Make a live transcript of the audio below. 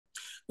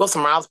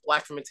Wilson Miles,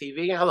 Black Film and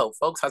TV. Hello,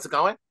 folks. How's it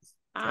going?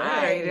 Good.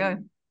 How are you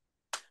doing?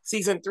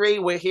 Season 3,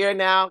 we're here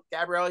now.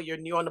 Gabrielle, you're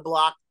new on the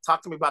block.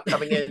 Talk to me about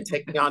coming in and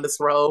taking on this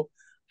role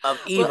of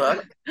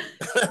Eva.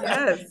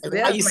 Yes, and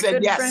yes. you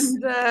said yes.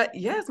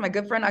 Yes, my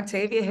good friend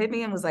Octavia hit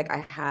me and was like,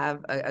 I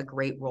have a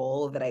great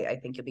role that I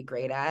think you'll be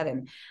great at.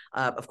 And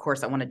of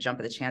course, I want to jump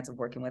at the chance of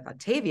working with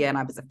Octavia. And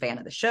I was a fan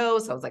of the show.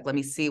 So I was like, let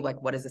me see,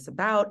 like, what is this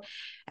about?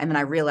 And then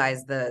I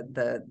realized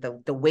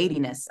the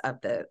weightiness of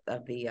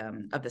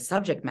the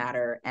subject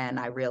matter. And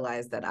I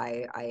realized that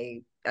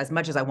I as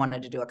much as I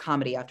wanted to do a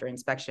comedy after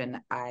inspection,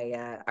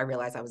 I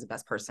realized I was the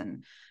best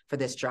person for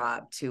this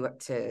job to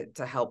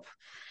help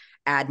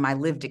add my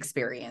lived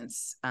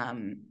experience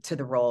to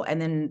the role. And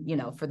then,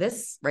 for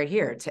this right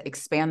here, to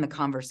expand the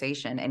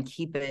conversation and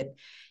keep it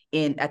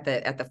at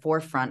the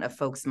forefront of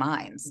folks'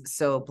 minds.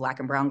 So Black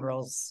and brown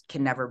girls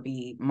can never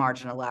be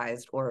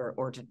marginalized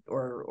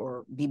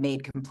or be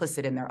made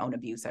complicit in their own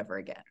abuse ever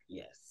again.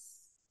 Yes.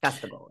 That's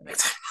the goal.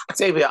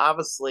 Octavia,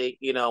 obviously,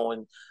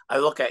 when I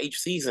look at each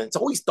season, it's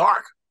always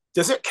dark.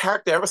 Does your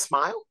character ever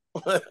smile?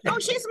 Oh,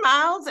 she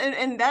smiles.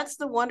 And that's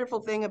the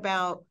wonderful thing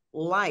about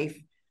life.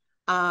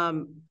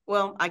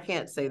 Well, I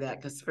can't say that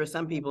because for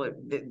some people,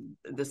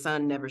 the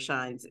sun never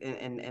shines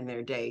in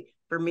their day.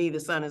 For me, the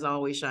sun is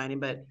always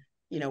shining, but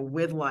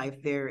with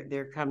life,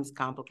 there comes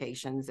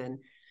complications. And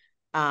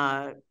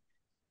I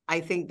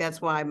think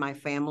that's why my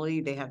family,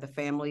 they have the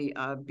family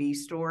B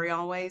story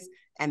always.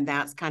 And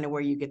that's kind of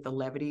where you get the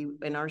levity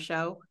in our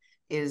show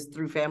is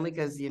through family.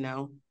 Cause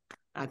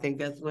I think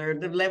that's where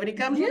the levity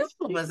comes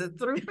from, was it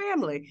through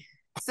family.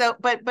 So,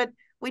 but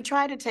we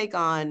try to take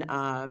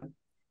on,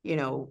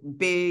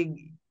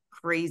 big,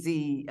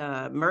 crazy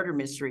murder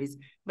mysteries.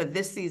 But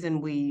this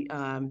season, we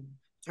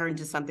turned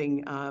to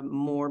something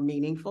more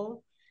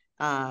meaningful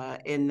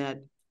in that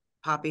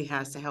Poppy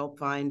has to help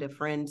find a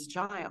friend's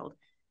child.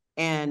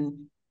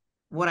 And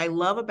what I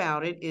love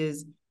about it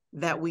is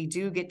that we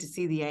do get to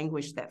see the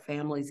anguish that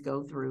families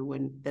go through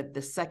when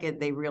the second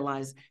they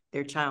realize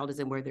their child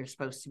isn't where they're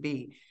supposed to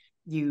be.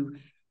 You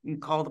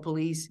call the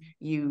police,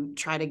 you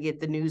try to get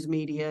the news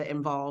media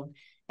involved,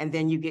 and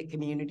then you get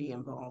community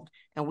involved.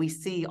 And we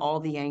see all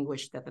the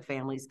anguish that the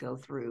families go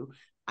through,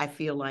 I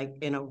feel like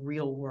in a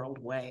real world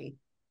way.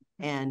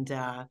 And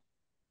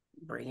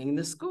bringing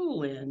the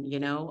school in,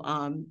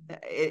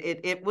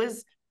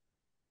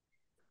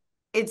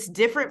 it's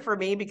different for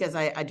me because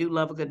I do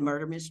love a good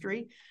murder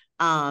mystery.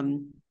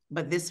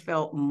 But this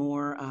felt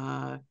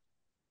more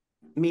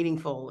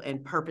meaningful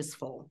and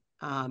purposeful.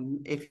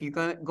 If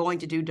you're going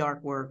to do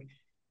dark work,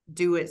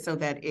 do it so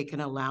that it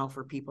can allow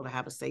for people to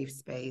have a safe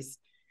space.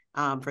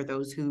 For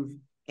those who've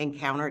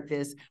encountered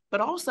this, but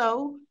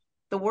also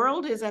the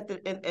world is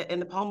in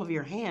the palm of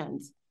your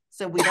hands.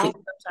 So we don't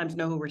sometimes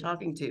know who we're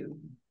talking to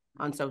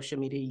on social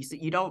media.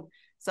 You don't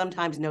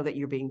sometimes know that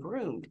you're being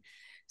groomed.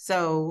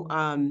 So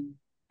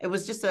it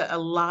was just a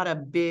lot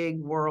of big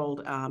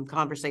world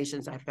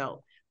conversations I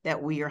felt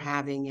that we are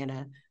having in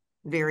a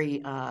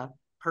very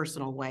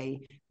personal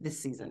way this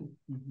season.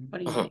 What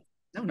do you think?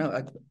 No,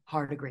 I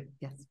hard agree.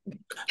 Yes.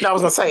 No, I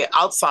was gonna say,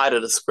 outside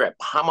of the script,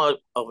 how much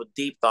of a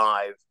deep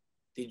dive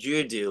did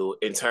you do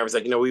in terms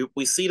of,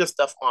 we see the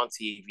stuff on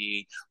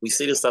TV, we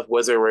see the stuff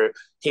whether we're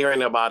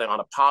hearing about it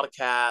on a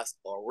podcast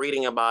or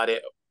reading about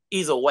it,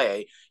 either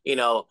way,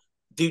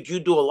 did you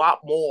do a lot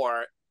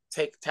more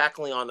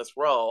tackling on this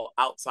role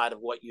outside of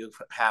what you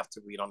have to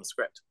read on the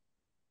script?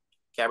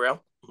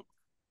 Gabrielle?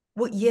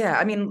 Well, yeah,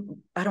 I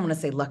mean, I don't want to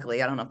say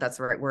luckily, I don't know if that's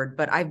the right word,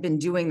 but I've been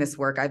doing this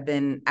work. I've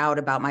been out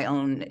about my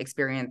own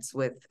experience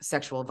with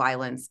sexual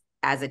violence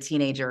as a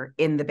teenager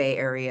in the Bay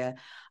Area.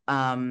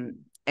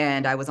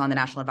 And I was on the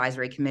National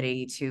Advisory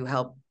Committee to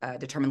help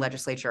determine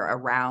legislature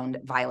around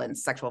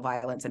violence, sexual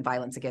violence, and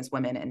violence against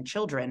women and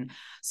children.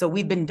 So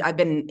I've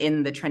been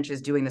in the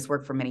trenches doing this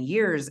work for many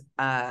years.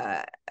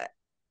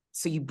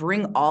 So you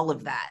bring all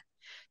of that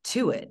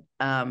to it.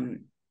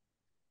 And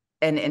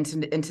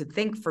to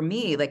think, for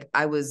me, like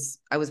I was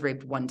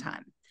raped one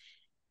time,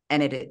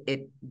 and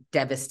it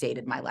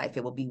devastated my life.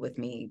 It will be with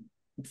me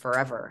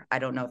forever. I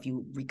don't know if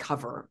you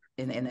recover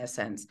in a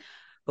sense,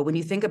 but when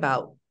you think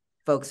about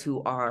folks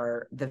who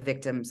are the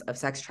victims of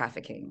sex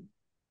trafficking,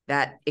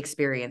 that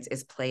experience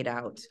is played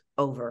out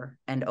over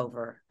and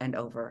over and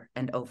over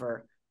and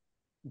over,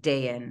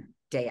 day in,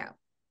 day out.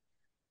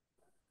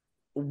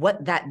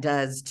 What that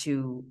does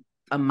to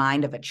a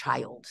mind of a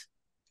child,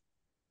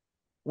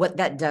 what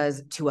that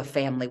does to a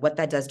family, what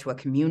that does to a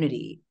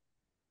community,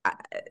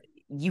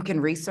 you can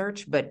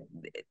research, but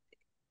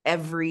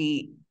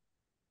everyone's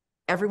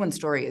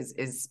story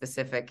is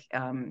specific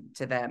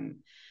to them.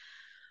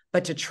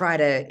 But to try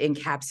to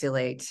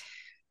encapsulate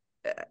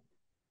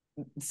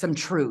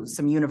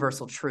some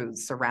universal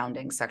truths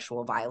surrounding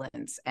sexual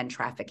violence and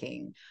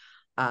trafficking,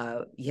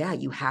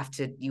 you have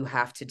to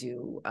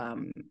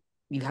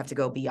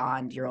go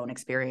beyond your own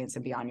experience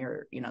and beyond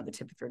your, the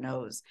tip of your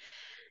nose.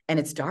 And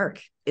it's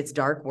dark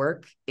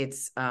work.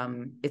 It's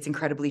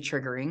incredibly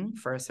triggering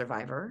for a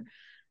survivor,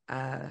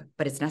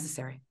 but it's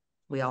necessary.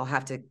 We all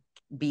have to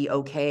be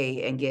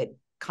okay and get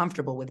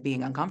comfortable with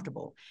being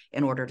uncomfortable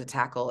in order to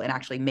tackle and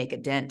actually make a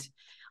dent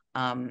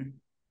in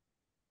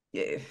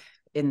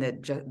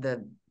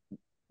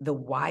the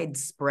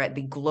widespread,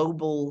 the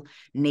global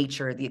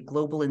nature, the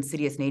global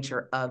insidious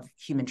nature of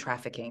human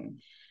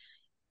trafficking.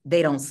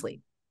 They don't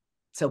sleep,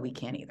 so we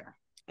can't either.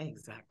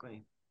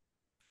 Exactly.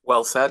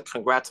 Well said.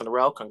 Congrats on the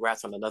row.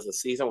 Congrats on another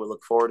season. We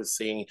look forward to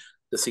seeing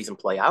the season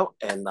play out,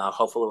 and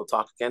hopefully we'll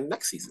talk again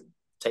next season.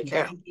 Take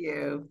care. Thank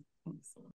you.